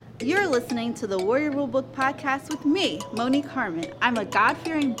You're listening to the Warrior Rulebook podcast with me, Monique Harmon. I'm a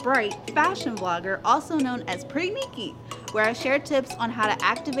God-fearing, bright fashion blogger, also known as Pretty Nikki, where I share tips on how to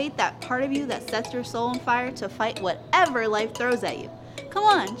activate that part of you that sets your soul on fire to fight whatever life throws at you. Come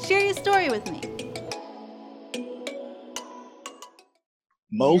on, share your story with me.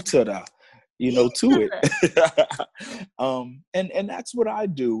 To it. And that's what I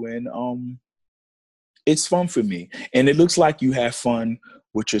do. And it's fun for me. And it looks like you have fun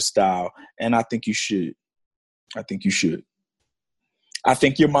with your style. And I think you should. I think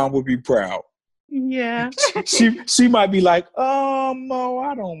your mom would be proud. Yeah. She might be like, Mo,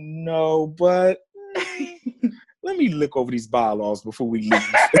 I don't know, but let me look over these bylaws before we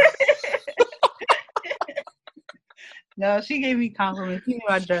leave. No, she gave me compliments. She knew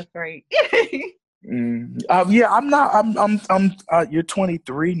I dressed right. Yeah, I'm not. I'm. You're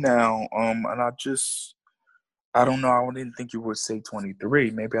 23 now. And I don't know. I didn't think you would say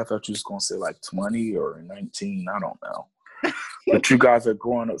 23. Maybe I thought you was gonna say like 20 or 19. I don't know. But you guys are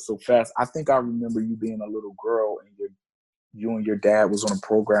growing up so fast. I think I remember you being a little girl and you and your dad was on a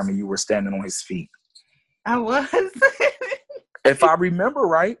program and you were standing on his feet. I was. If I remember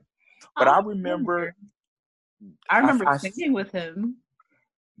right. But I remember singing with him.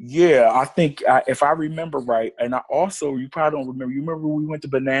 Yeah, I think if I remember right, and you probably don't remember. You remember we went to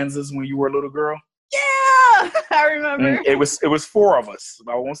Bonanza's when you were a little girl? Yeah, I remember. And it was four of us.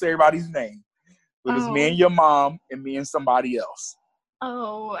 I won't say everybody's name. It was me and your mom and me and somebody else.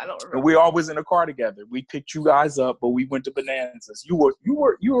 Oh, I don't remember. And we always in the car together. We picked you guys up, but we went to Bonanza's. You were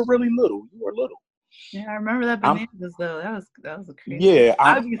really little. You were little. Yeah, I remember that Bonanza's though. That was a crazy. Yeah,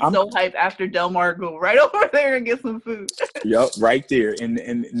 I'd be so hyped after Del Mar go right over there and get some food. Yep, right there,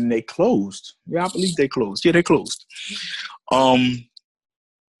 and they closed. Yeah, I believe they closed. Yeah, they closed.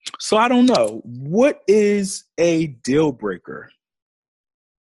 So I don't know. What is a deal breaker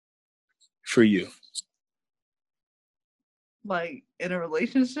for you? Like in a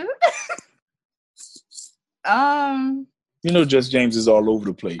relationship? Just James is all over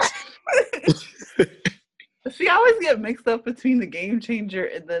the place. See, I always get mixed up between the game changer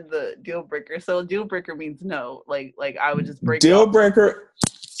and then the deal breaker. So deal breaker means no. Like I would just break deal breaker.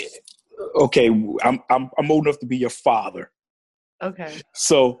 Okay, I'm old enough to be your father. Okay.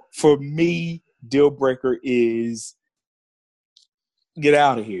 So for me, deal breaker is get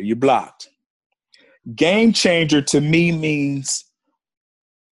out of here. You're blocked. Game changer to me means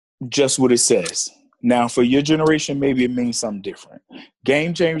just what it says. Now, for your generation, maybe it means something different.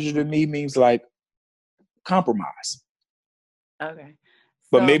 Game changer to me means like compromise. Okay.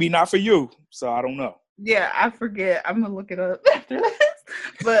 But maybe not for you. So I don't know. Yeah, I forget. I'm going to look it up after this.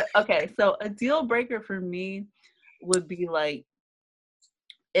 But okay, so a deal breaker for me would be like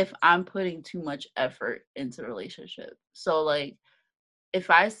if I'm putting too much effort into a relationship. So like if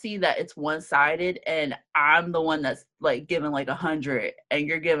I see that it's one-sided and I'm the one that's like giving like 100 and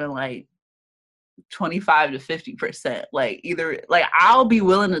you're giving like 25 to 50%, like either like I'll be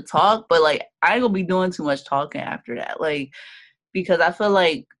willing to talk, but like I ain't gonna be doing too much talking after that. Like, because I feel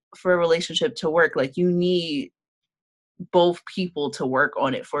like for a relationship to work, like you need both people to work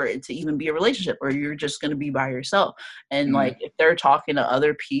on it for it to even be a relationship, or you're just going to be by yourself. And like if they're talking to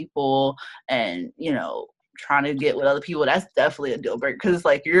other people and trying to get with other people, that's definitely a deal breaker, because it's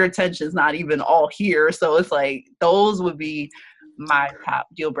like your attention's not even all here. So it's like those would be my top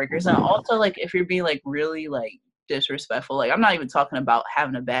deal breakers. And also like if you're being like really like disrespectful, like I'm not even talking about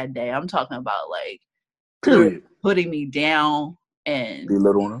having a bad day, I'm talking about like putting me down and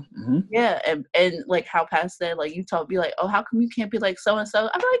belittling them. Yeah, and like how Pat said, like you be like, oh, how come you can't be like so and so?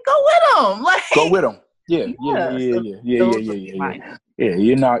 I'm like, go with them, like go with them. Yeah.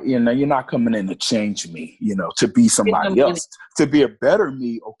 You're not coming in to change me, to be somebody else, to be a better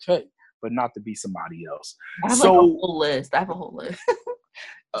me, okay, but not to be somebody else. I have like a whole list.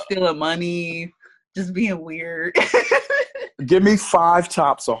 Stealing money, just being weird. Give me 5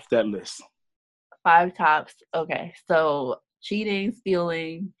 tops off that list. 5 tops. Okay, so cheating,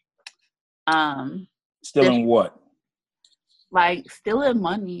 stealing. Stealing what? Like stealing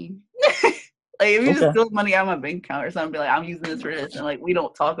money. Like if you just steal money out of my bank account or something, be like, I'm using this for this, and like we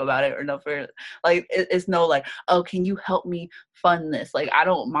don't talk about it or nothing. Like it's no like, oh, can you help me fund this? Like I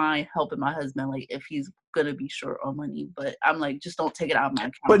don't mind helping my husband, like if he's gonna be short on money, but I'm like, just don't take it out of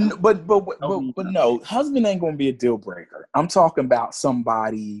my account. But no, husband ain't gonna be a deal breaker. I'm talking about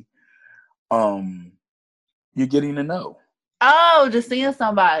somebody you're getting to know. Oh, just seeing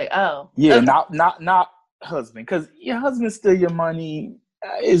somebody. Oh. Yeah, okay. Not husband, because your husband steal your money.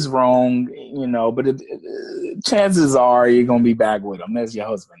 is wrong, but chances are you're going to be back with him. That's your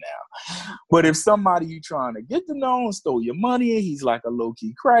husband now. But if somebody you trying to get to know and stole your money and he's like a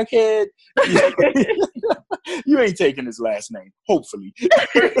low-key crackhead, you ain't taking his last name, hopefully.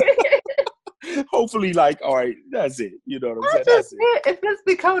 Hopefully, like, all right, that's it. You know what I'm saying? That's it. If it's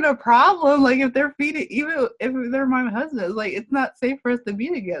becoming a problem, like if they're feeding, even if they're my husband, like it's not safe for us to be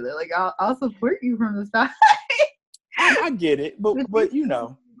together. Like I'll support you from the side. I get it, but so like,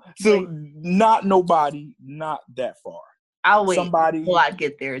 not that far. I'll wait until I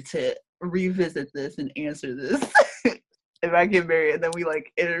get there to revisit this and answer this. If I get married and then we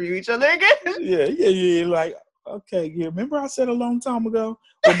like interview each other again. Yeah. Like, okay, yeah. Remember I said a long time ago,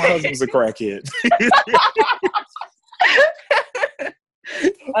 well, my husband's a crackhead.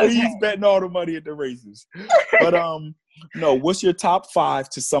 Okay. He's betting all the money at the races. But no, what's your top 5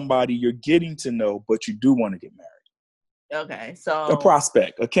 to somebody you're getting to know, but you do want to get married? Okay, so a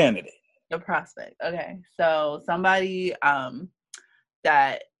prospect, a candidate. A prospect. Okay, so somebody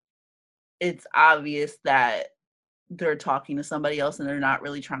that it's obvious that they're talking to somebody else and they're not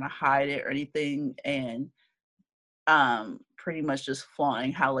really trying to hide it or anything, and pretty much just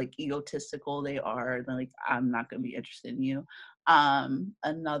flaunting how like egotistical they are. Then like, I'm not gonna be interested in you.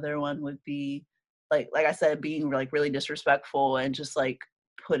 Another one would be like I said, being like really disrespectful and just like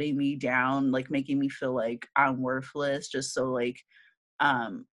putting me down, like making me feel like I'm worthless, just so like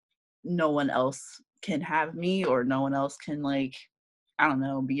no one else can have me, or no one else can like, I don't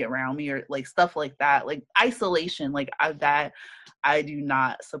know, be around me, or like stuff like that, like isolation, like that I do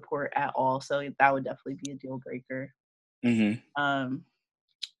not support at all. So that would definitely be a deal breaker. Mm-hmm.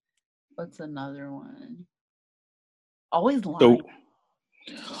 What's another one? Always lying.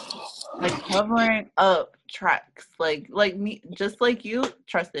 Like covering up tracks, like me, just like you,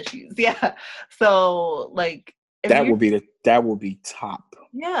 trust issues. Yeah. So like that would be top.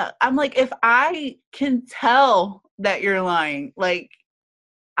 Yeah, I'm like, if I can tell that you're lying, like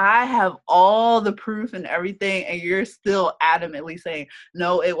I have all the proof and everything, and you're still adamantly saying,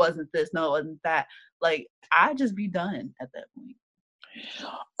 no, it wasn't this, no, it wasn't that. Like, I'd just be done at that point.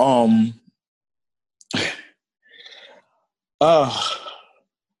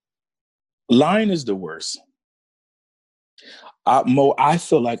 Lying is the worst. I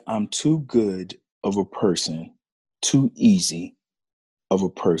feel like I'm too good of a person, too easy of a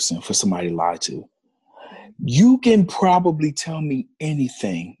person for somebody to lie to. You can probably tell me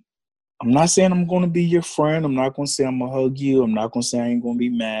anything. I'm not saying I'm going to be your friend. I'm not going to say I'm going to hug you. I'm not going to say I ain't going to be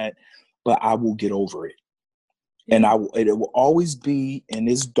mad, but I will get over it. Yeah. And it will always be in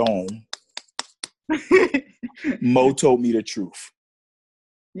this dome. Mo told me the truth.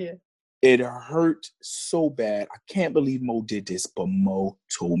 Yeah. It hurt so bad. I can't believe Mo did this, but Mo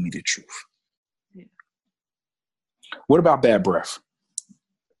told me the truth. Yeah. What about bad breath?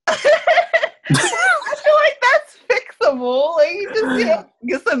 I feel like that's fixable. Like you just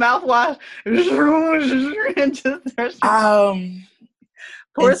get some mouthwash and just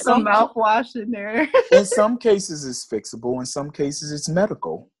pour some mouthwash in there. In some cases, it's fixable. In some cases, it's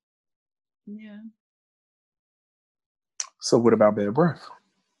medical. Yeah. So what about bad breath?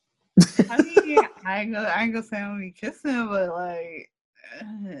 I mean, I ain't gonna say I'm gonna be kissing, but like,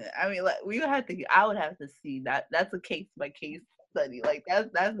 I mean, like I would have to see that. That's a case by case study. Like that's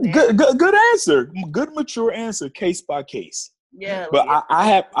good answer. Good mature answer, case by case. Yeah, but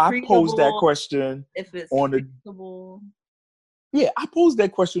I posed that question if it's on fixable. Yeah, I posed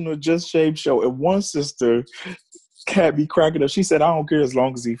that question on Just Shave show, and one sister can't be cracking up. She said, "I don't care as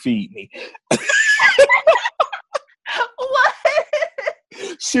long as he feed me." What?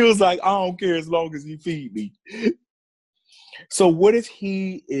 She was like, "I don't care as long as he feed me." So what if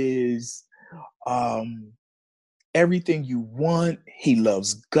he is everything you want? He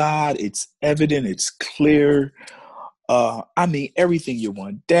loves God. It's evident. It's clear. I mean, everything you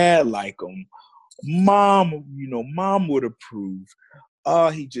want. Dad like him. Mom, mom would approve.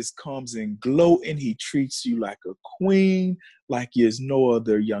 He just comes in gloating. He treats you like a queen, like there's no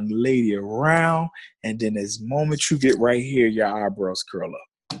other young lady around. And then as moment you get right here, your eyebrows curl up.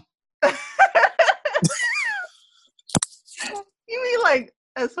 You mean like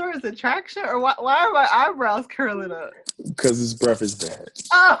as far as attraction, or why are my eyebrows curling up? Because his breath is bad.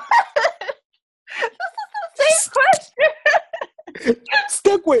 Oh, this is the same question.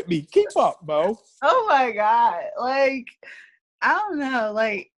 Stick with me. Keep up, Mo. Oh my God. Like, I don't know.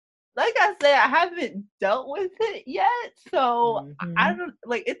 Like I said, I haven't dealt with it yet. So I don't,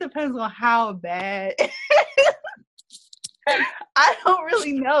 like, it depends on how bad. I don't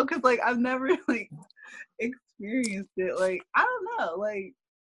really know. Cause like, I've never like experienced it. Like, I don't know. Like,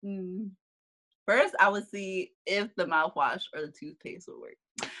 First, I would see if the mouthwash or the toothpaste would work.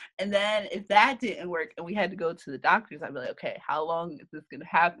 And then if that didn't work and we had to go to the doctors, I'd be like, okay, how long is this going to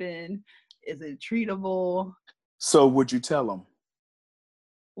happen? Is it treatable? So would you tell him?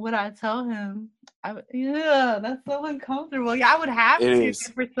 Would I tell him? Yeah, that's so uncomfortable. Yeah, I would have It to is.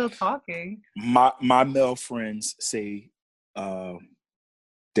 if we're still talking. My male friends say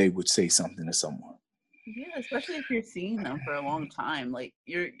they would say something to someone. Yeah, especially if you're seeing them for a long time. Like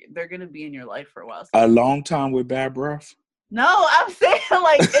they're gonna be in your life for a while. So A long time with bad breath. no, I'm saying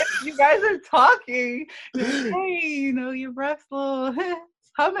like if you guys are talking, you're like, hey, your breath's a little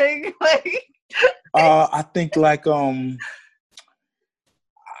humming. Like I think like I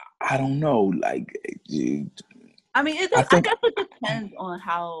don't know, like I mean, I I think guess it depends on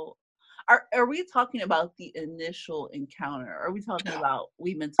how. Are we talking about the initial encounter? Or are we talking about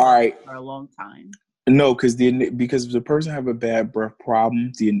we've been all talking right. for a long time? No, because if the person have a bad breath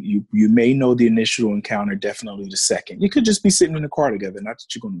problem, you may know the initial encounter, definitely the second. You could just be sitting in the car together, not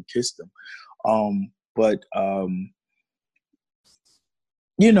that you're going to kiss them, but a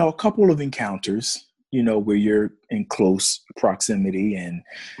couple of encounters, where you're in close proximity and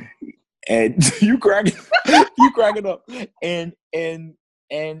you crack it up, and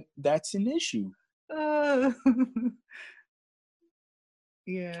that's an issue.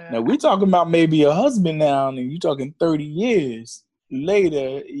 Yeah. Now we're talking about maybe a husband now, and you're talking 30 years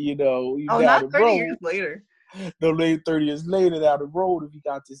later, you down Not the 30 years road. later. No, later 30 years later down the road, if you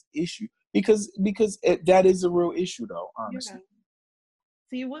got this issue, because that is a real issue, though. Honestly. Yeah.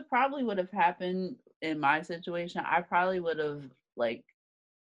 See, what probably would have happened in my situation, I probably would have like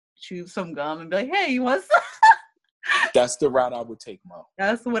chewed some gum and be like, "Hey, you want some?" That's the route I would take, Mo.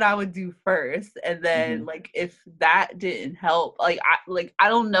 That's what I would do first, and then like if that didn't help, I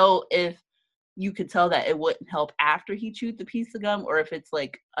don't know if you could tell that it wouldn't help after he chewed the piece of gum, or if it's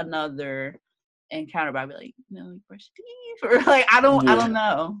like another encounter. But I'd be like, like brush your teeth, or like I don't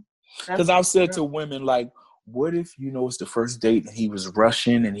know. Because I've said to women, like, what if it's the first date and he was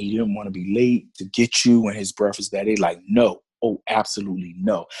rushing and he didn't want to be late to get you when his breath is that? They like, no. Oh, absolutely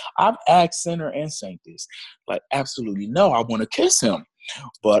no. I've asked Sinner and Saint this, like, absolutely no. I want to kiss him,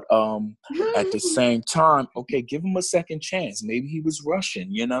 but at the same time, okay, give him a second chance. Maybe he was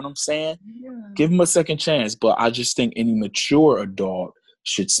rushing. You know what I'm saying? Yeah. Give him a second chance. But I just think any mature adult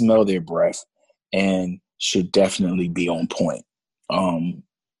should smell their breath and should definitely be on point.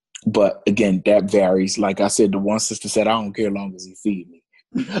 But again, that varies. Like I said, the one sister said, I don't care as long as he feed me.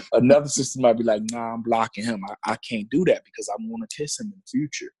 Another sister might be like, nah, I'm blocking him. I can't do that because I want to kiss him in the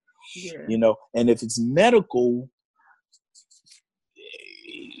future. Yeah. And if it's medical,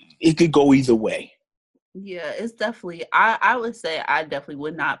 it could go either way. Yeah, it's definitely, I would say I definitely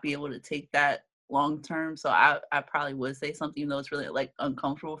would not be able to take that long term. So I probably would say something, even though it's really like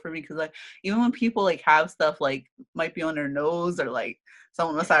uncomfortable for me. Cause like, even when people like have stuff like might be on their nose or like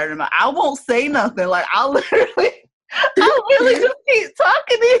someone on the side of their mouth, I won't say nothing. Like I'll literally just keep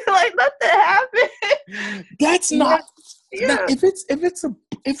talking to you like nothing happened. That's not. Yeah. If it's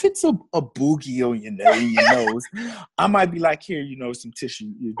a boogie on your nose, I might be like, here, some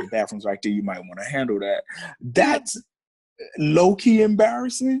tissue. The bathroom's right there. You might want to handle that. That's low key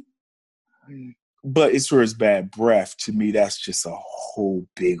embarrassing. But as far as bad breath, to me, that's just a whole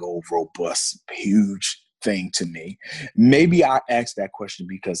big, old, robust, huge thing to me. Maybe I asked that question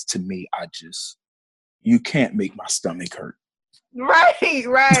because to me, you can't make my stomach hurt. Right.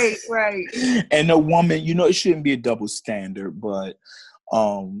 And a woman, it shouldn't be a double standard, but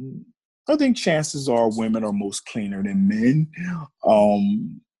I think chances are women are most cleaner than men.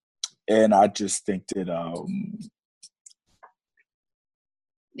 And I just think that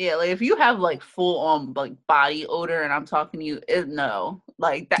yeah, like if you have like full on like body odor and I'm talking to you, no.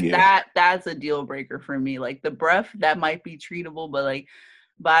 Like that's a deal breaker for me. Like the breath, that might be treatable, but like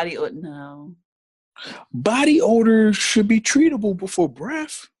body odor, no. Body odor should be treatable before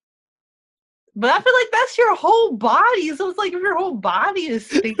breath. But I feel like that's your whole body. So it's like if your whole body is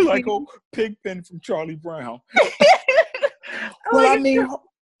stinking. Like old Pigpen from Charlie Brown. Well,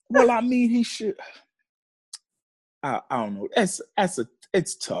 I mean, he should. I don't know.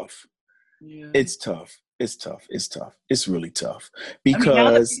 It's tough. Yeah. It's tough. It's really tough because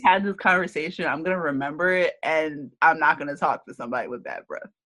now that we had this conversation, I'm gonna remember it, and I'm not gonna talk to somebody with bad breath.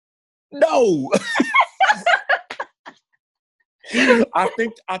 No. I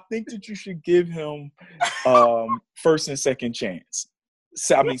think that you should give him first and second chance.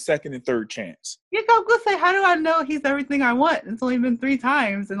 Second and third chance. Yeah, I'm gonna say, how do I know he's everything I want? It's only been 3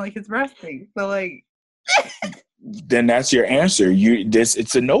 times, and like his breath stinks. So like. Then that's your answer.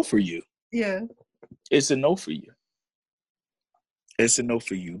 It's a no for you. Yeah. It's a no for you. It's a no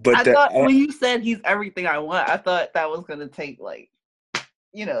for you. But I thought when you said he's everything I want, I thought that was gonna take like,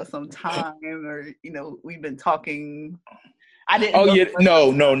 some time, or we've been talking. I didn't oh know. yeah,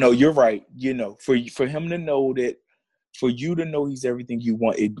 no, you're right. For him to know that, for you to know he's everything you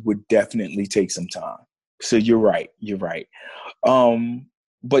want, it would definitely take some time. So you're right.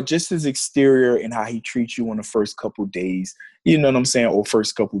 But just his exterior and how he treats you on the first couple days, you know what I'm saying, or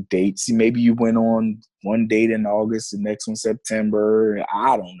first couple dates. Maybe you went on one date in August, the next one September.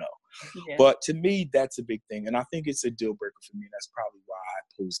 I don't know. Yeah. But to me, that's a big thing. And I think it's a deal breaker for me. That's probably why I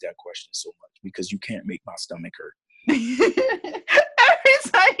posed that question so much, because you can't make my stomach hurt. Every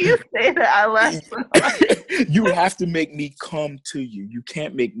time you say that, I laugh. You have to make me come to you. You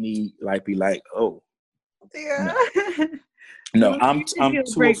can't make me be like, oh, yeah. No, I'm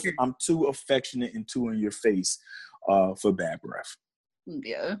too affectionate and too in your face for bad breath.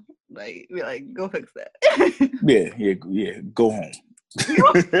 Yeah, like go fix that. yeah. Go home.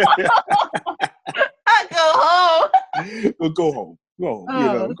 I go home. Well, go home. Go home.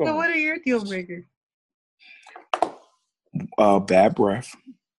 Oh, go so home. what are your deal breakers? Bad breath.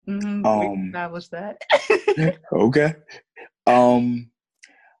 Mm-hmm. We established that. Okay.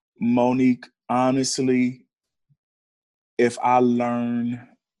 Monique, honestly, if I learn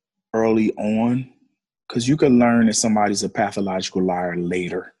early on, because you can learn that somebody's a pathological liar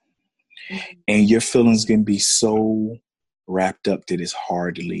later, mm-hmm. and your feelings can be so wrapped up that it's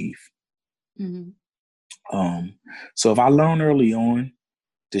hard to leave. Mm-hmm. So if I learn early on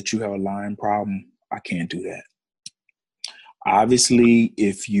that you have a lying problem, I can't do that. Obviously,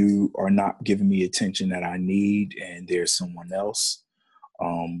 if you are not giving me attention that I need and there's someone else,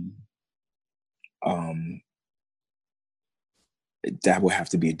 that would have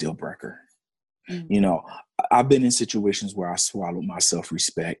to be a deal breaker. Mm-hmm. I've been in situations where I swallowed my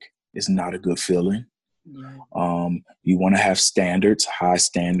self-respect. It's not a good feeling. Yeah. You want to have standards, high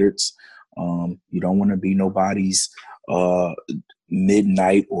standards. You don't want to be nobody's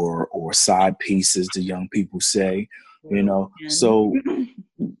midnight or side piece, as the young people say. So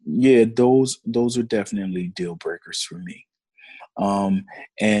yeah, those are definitely deal breakers for me.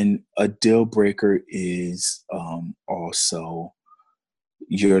 And a deal breaker is also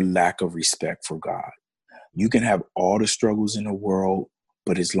your lack of respect for God. You can have all the struggles in the world,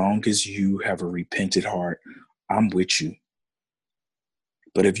 but as long as you have a repentant heart, I'm with you.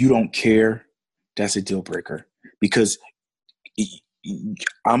 But if you don't care, that's a deal breaker, because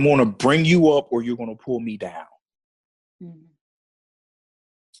I'm going to bring you up or you're going to pull me down. Mm-hmm.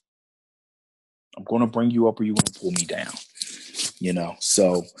 I'm going to bring you up or you're going to pull me down.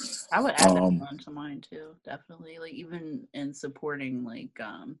 So I would add that one to mine too, definitely. Like even in supporting like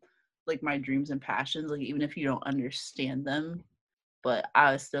my dreams and passions, like even if you don't understand them, but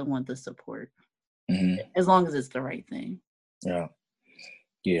I still want the support. Mm-hmm. As long as it's the right thing. Yeah.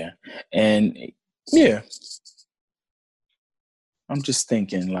 And yeah, I'm just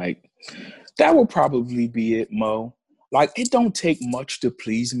thinking that will probably be it, Mo. It don't take much to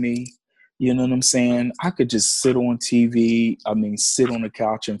please me. You know what I'm saying? I could just sit on TV. Sit on the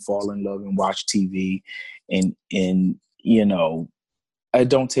couch and fall in love and watch TV. And it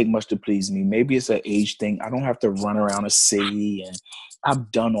don't take much to please me. Maybe it's an age thing. I don't have to run around a city, and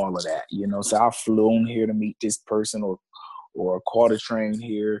I've done all of that, So I've flown here to meet this person or caught a train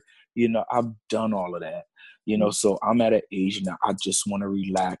here. I've done all of that. So I'm at an age now, I just want to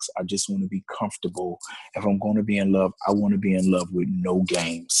relax. I just want to be comfortable. If I'm going to be in love, I want to be in love with no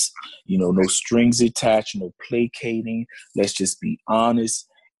games, no strings attached, no placating. Let's just be honest,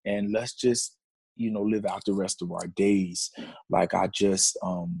 and let's just, live out the rest of our days. I don't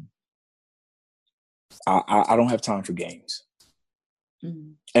have time for games.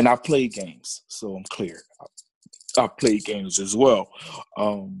 Mm-hmm. And I played games, so I'm clear. I played games as well.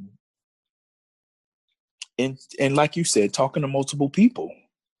 And like you said, talking to multiple people.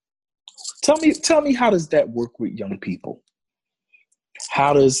 Tell me, how does that work with young people?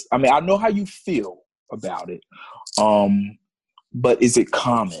 I know how you feel about it. But is it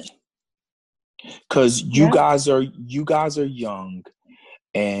common? Because you guys are young,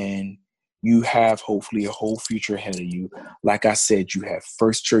 and you have hopefully a whole future ahead of you. Like I said, you have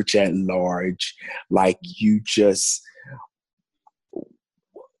First Church at Large. Can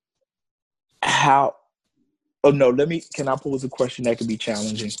I pose a question that could be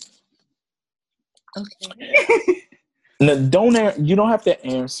challenging? Okay. No, you don't have to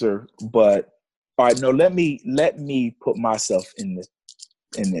answer, but all right, no, let me put myself in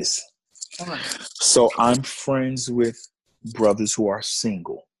this. Right. So I'm friends with brothers who are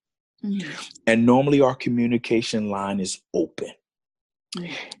single. Mm-hmm. And normally our communication line is open.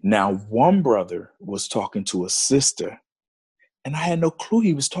 Mm-hmm. Now, one brother was talking to a sister and I had no clue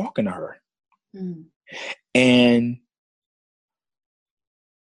he was talking to her. Mm. And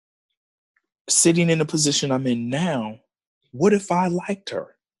sitting in the position I'm in now, what if I liked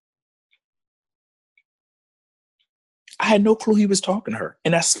her? I had no clue he was talking to her.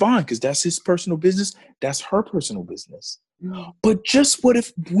 And that's fine, because that's his personal business. That's her personal business. Mm. But just what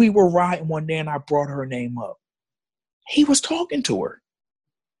if we were riding one day and I brought her name up? He was talking to her.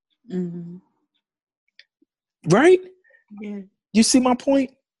 Mm-hmm. Right? Yeah. You see my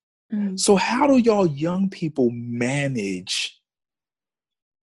point? Mm. So how do y'all young people manage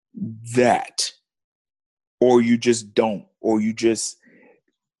that? Or you just don't, or you just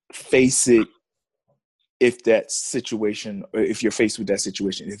face it if that situation, or if you're faced with that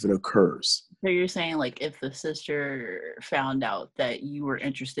situation, if it occurs. So you're saying, like, if the sister found out that you were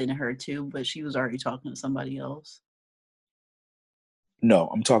interested in her too, but she was already talking to somebody else? No,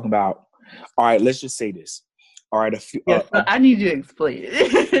 I'm talking about, all right, let's just say this. All right, Yes, I need you to explain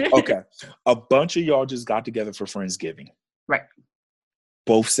it. okay. A bunch of y'all just got together for Friendsgiving. Right.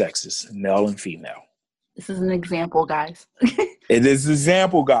 Both sexes, male and female. This is an example, guys. It is an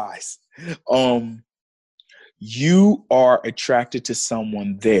example, guys. You are attracted to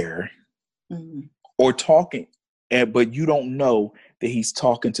someone there, Mm-hmm. or talking, but you don't know that he's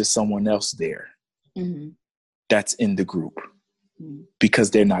talking to someone else there. Mm-hmm. That's in the group, Mm-hmm.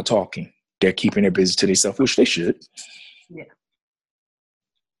 because they're not talking. They're keeping their business to themselves, which they should. Yeah.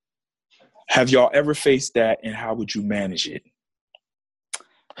 Have y'all ever faced that, and how would you manage it?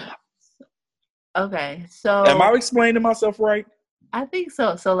 Okay, so Am I explaining myself right? I think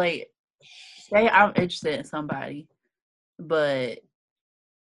so. So, like, say I'm interested in somebody, but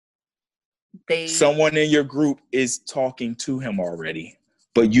Someone in your group is talking to him already,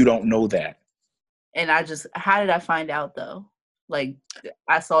 but you don't know that. and how did I find out though? Like,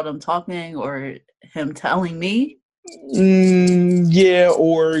 I saw them talking or him telling me? Yeah,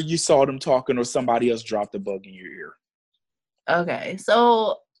 or you saw them talking, or somebody else dropped a bug in your ear. Okay,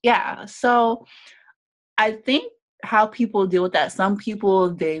 so yeah, so I think how people deal with that, some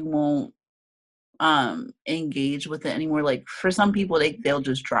people, they won't engage with it anymore. Like, for some people, they'll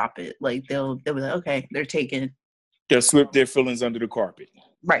just drop it. Like, they'll be like, okay, they're taken. They'll sweep their feelings under the carpet.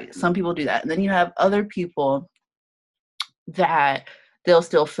 Right. Some people do that. And then you have other people that they'll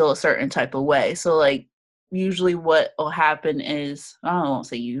still feel a certain type of way. So, like, usually what will happen is, I won't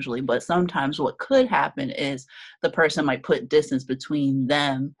say usually, but sometimes what could happen is the person might put distance between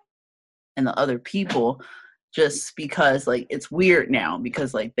them and the other people, just because, like, it's weird now,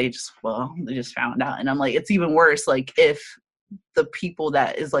 because, like, they just found out. And I'm like, it's even worse, like, if the people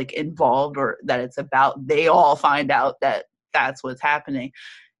that is, like, involved or that it's about, they all find out that that's what's happening.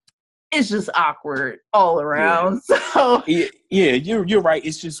 It's just awkward all around. Yeah. So Yeah, you're right.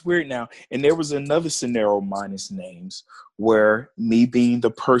 It's just weird now. And there was another scenario, minus names, where me being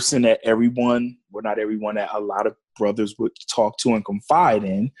the person that everyone, well, not everyone, that a lot of brothers would talk to and confide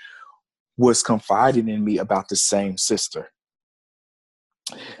in, was confiding in me about the same sister.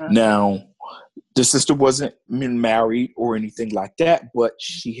 Now, the sister wasn't married or anything like that, but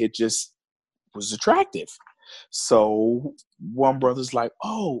she had just was attractive. So one brother's like,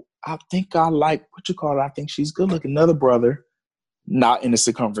 oh, I think I like, what you call it? I think she's good looking. Another brother, not in the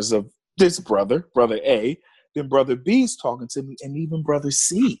circumference of this brother, brother A, then brother B's talking to me, and even brother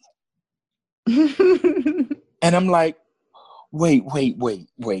C. And I'm like, wait. Like, wait.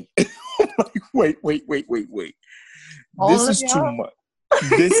 all This of is too y'all. much.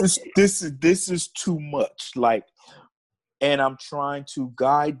 This is too much. Like, and I'm trying to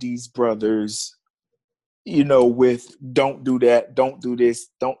guide these brothers, with don't do that, don't do this,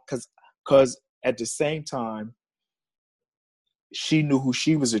 don't, because at the same time, she knew who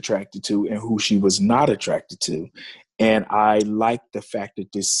she was attracted to and who she was not attracted to. And I liked the fact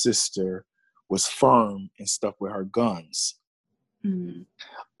that this sister was firm and stuck with her guns.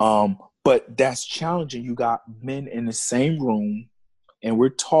 Mm-hmm. But that's challenging. You got men in the same room and we're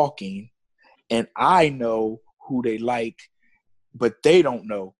talking, and I know who they like, but they don't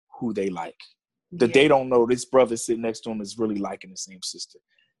know who they like. That they don't know this brother sitting next to him is really liking the same sister.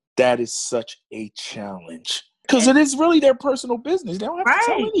 That is such a challenge, because it is really their personal business. They don't have to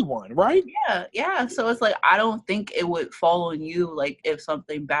tell anyone, right? Yeah. So it's like, I don't think it would fall on you, like, if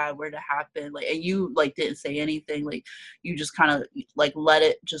something bad were to happen, like, and you, like, didn't say anything, like, you just kind of, like, let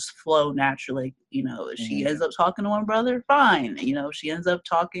it just flow naturally. If she ends up talking to one brother, fine. If she ends up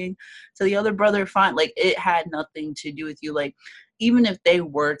talking to the other brother, fine. Like, it had nothing to do with you. Like, even if they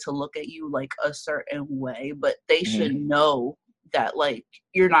were to look at you like a certain way, but they should know that, like,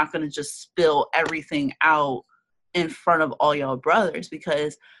 you're not going to just spill everything out in front of all y'all brothers,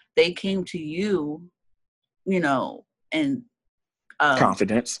 because they came to you, and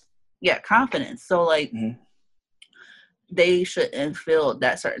Confidence. Yeah, confidence. So like they shouldn't feel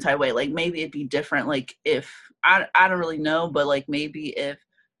that certain type of way. Like maybe it'd be different. Like if I don't really know, but like maybe if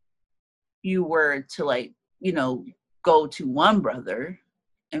you were to like, you know, go to one brother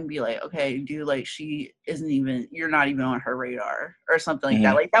and be like, okay, dude, like she isn't even, you're not even on her radar or something like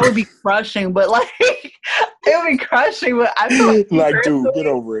that. Like that would be crushing, but like it would be crushing. But I feel like, dude, get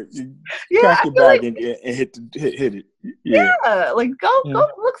over it. Yeah, Pack I your feel bag like and hit it. Yeah. like go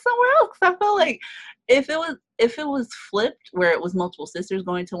look somewhere else. Cause I feel like if it was flipped where it was multiple sisters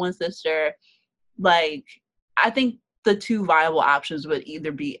going to one sister, like I think the two viable options would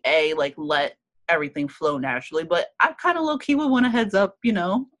either be A, like let everything flow naturally, but I kind of low key would want a heads up, you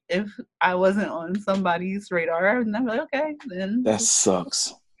know, if I wasn't on somebody's radar, and I'm like, okay, then That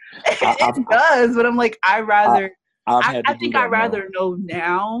sucks. it does. But I'm like, I've had to I do think I'd that rather know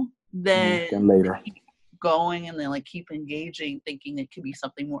now than later. keep going and then like keep engaging, thinking it could be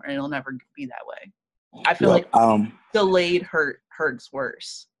something more, and it'll never be that way. I feel like delayed hurts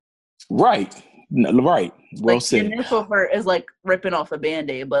worse. Right. Right. Well Like the said. initial hurt is like ripping off a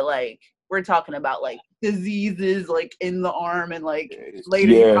band-aid, but like we're talking about like diseases like in the arm, and like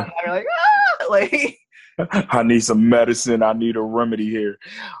later you find out you're like, ah, like I need some medicine. I need a remedy here.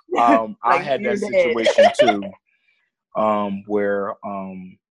 like I had that situation too, where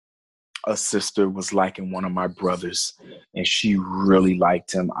a sister was liking one of my brothers, and she really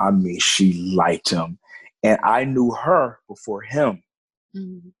liked him. I mean, she liked him, and I knew her before him.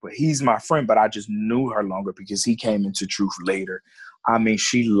 But he's my friend, but I just knew her longer because he came into truth later. I mean,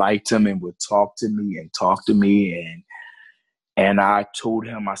 she liked him and would talk to me. And I told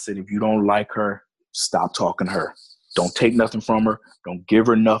him, I said, if you don't like her, stop talking to her. Don't take nothing from her. Don't give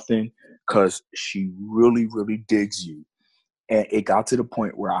her nothing, because she really, really digs you. And it got to the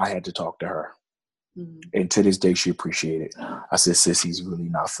point where I had to talk to her. And to this day, she appreciated it. I said, sis, he's really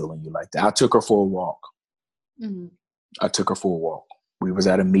not feeling you like that. I took her for a walk. We was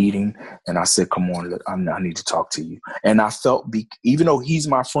at a meeting, and I said, come on, I need to talk to you. And I felt, even though he's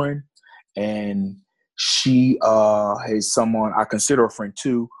my friend, and she is someone I consider a friend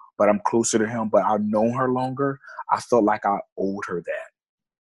too, but I'm closer to him, but I've known her longer, I felt like I owed her that.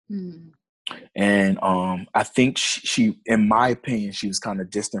 And I think she, in my opinion, she was kind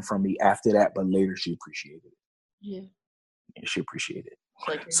of distant from me after that, but later she appreciated it. Yeah, she appreciated it.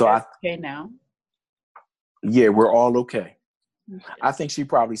 Like, so okay now? Yeah, we're all okay. I think she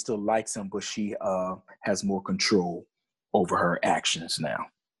probably still likes him, but she has more control over her actions now.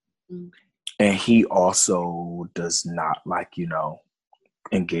 And he also does not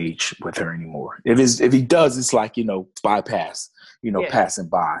engage with her anymore. If he does, it's like, bypass, passing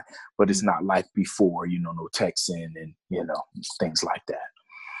by, but it's not like before, no texting and, things like that.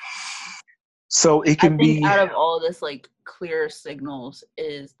 So it can be, out of all this, like, clear signals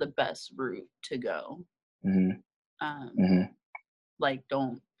is the best route to go. Like,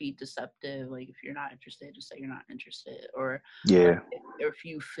 don't be deceptive. Like, if you're not interested, just say you're not interested. Or like, if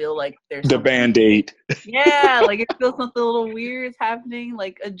you feel like there's the Band-Aid. Like if you feel something a little weird is happening,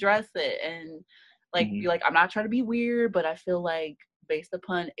 like address it and like be like, I'm not trying to be weird, but I feel like based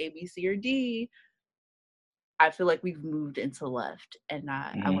upon A, B, C, or D, I feel like we've moved into left, and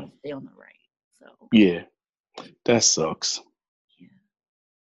I want to stay on the right. So yeah, that sucks.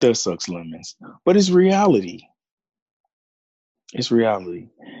 That sucks, lemons. But it's reality. It's reality.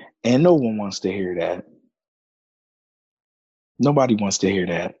 And no one wants to hear that. Nobody wants to hear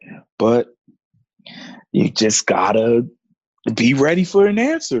that. But you just gotta be ready for an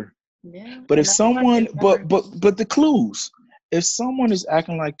answer. Yeah. But if someone, but the clues. If someone is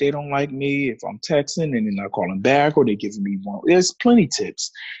acting like they don't like me, if I'm texting and they're not calling back, or they're giving me there's plenty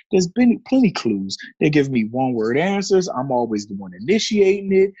tips. There's been plenty clues. They give me one-word answers. I'm always the one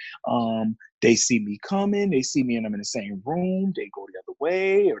initiating it. They see me coming. They see me and I'm in the same room. They go the other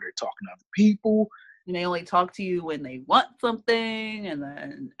way, or they're talking to other people. And they only talk to you when they want something, and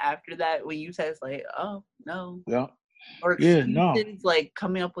then after that, when you text, like, oh no, or excuses, like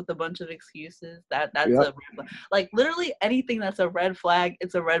coming up with a bunch of excuses. That's a red flag. Like literally anything that's a red flag,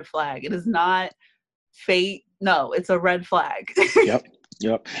 it's a red flag. It is not fate. No, it's a red flag.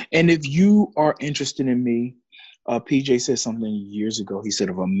 Yep. And if you are interested in me, PJ said something years ago. He said,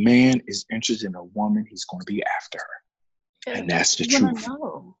 if a man is interested in a woman, he's going to be after her. And that's the truth.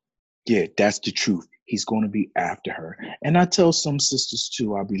 Yeah, that's the truth. He's going to be after her. And I tell some sisters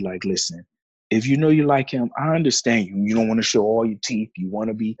too, I'll be like, listen, if you know you like him, I understand you. You don't want to show all your teeth. You want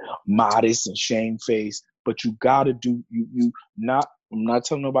to be modest and shamefaced, but you got to do, I'm not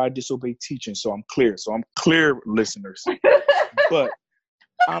telling nobody to disobey teaching. So I'm clear, listeners. But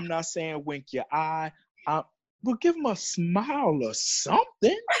I'm not saying wink your eye. But give him a smile or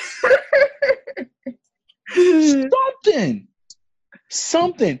something.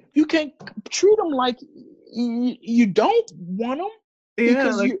 Something. You can't treat them like you don't want them Yeah,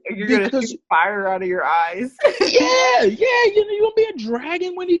 because like you you're gonna because shoot fire out of your eyes. yeah, you gonna be a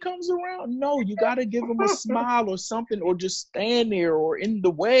dragon when he comes around. No, you gotta give him a smile or something, or just stand there or in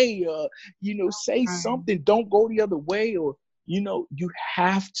the way, say Right. something. Don't go the other way, or you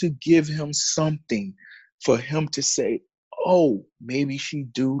have to give him something for him to say, oh, maybe she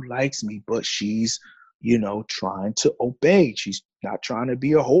do likes me, but she's trying to obey. She's not trying to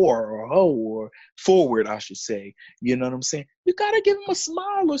be a whore or a hoe or forward, I should say. You know what I'm saying? You gotta give him a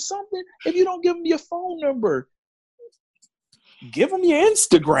smile or something. If you don't give him your phone number, give him your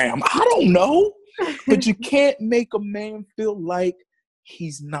Instagram. I don't know. But you can't make a man feel like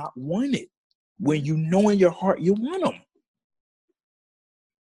he's not wanted when you know in your heart you want him.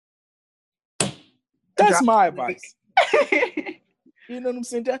 That's Drop my the mic. advice. You know what I'm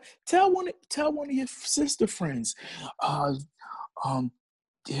saying? Tell one of your sister friends. Uh,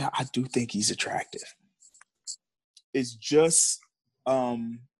 yeah, I do think he's attractive. It's just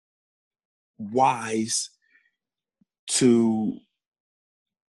wise to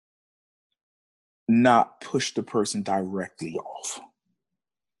not push the person directly off,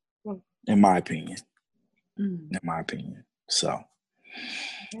 in my opinion. In my opinion. So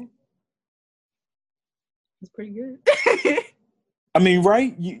Okay. That's pretty good. I mean,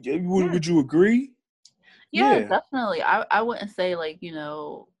 right? Would you agree? Yeah, Yeah. definitely. I wouldn't say like,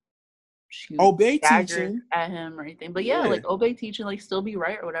 shoot Obey daggers teaching. at him or anything. But yeah, Yeah. like obey teaching, like still be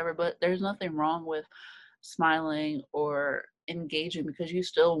right or whatever. But there's nothing wrong with smiling or engaging because you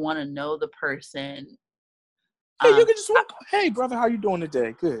still want to know the person. Hey, you can just I, walk. Hey, brother, how you doing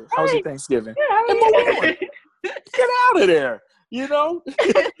today? Good. How was your hey, Thanksgiving? yeah, how And move are on. you? Get out of there.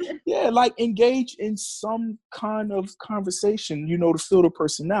 Yeah, like engage in some kind of conversation, to feel the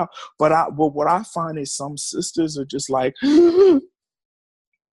person out. But what I find is some sisters are just like, when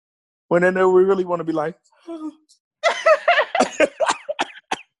then they really want to be like,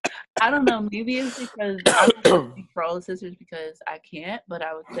 I don't know. Maybe it's because I don't want to speak for all the sisters because I can't, but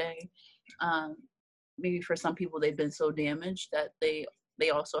I would say um, maybe for some people they've been so damaged that they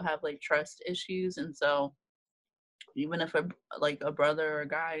also have like trust issues, and so even if a brother or a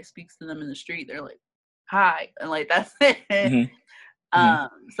guy speaks to them in the street, they're like, "Hi," and like that's it. mm-hmm, mm-hmm.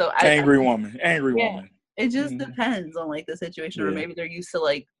 So I Angry think, woman, yeah, it just Mm-hmm. depends on like the situation, or Yeah. maybe they're used to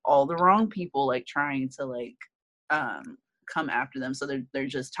like all the wrong people like trying to like come after them, so they're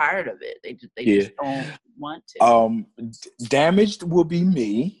just tired of it. They Yeah. just don't want to. Damaged will be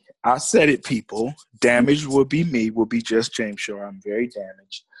me. I said it, people. Damaged will be me. Will be just James Shore. I'm very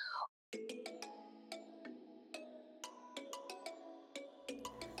damaged.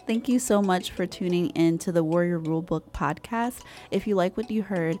 Thank you so much for tuning in to the Warrior Rulebook podcast. If you like what you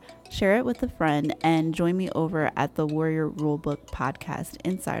heard, share it with a friend and join me over at the Warrior Rulebook Podcast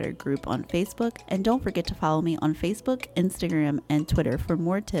Insider group on Facebook. And don't forget to follow me on Facebook, Instagram, and Twitter for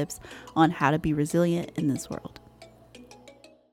more tips on how to be resilient in this world.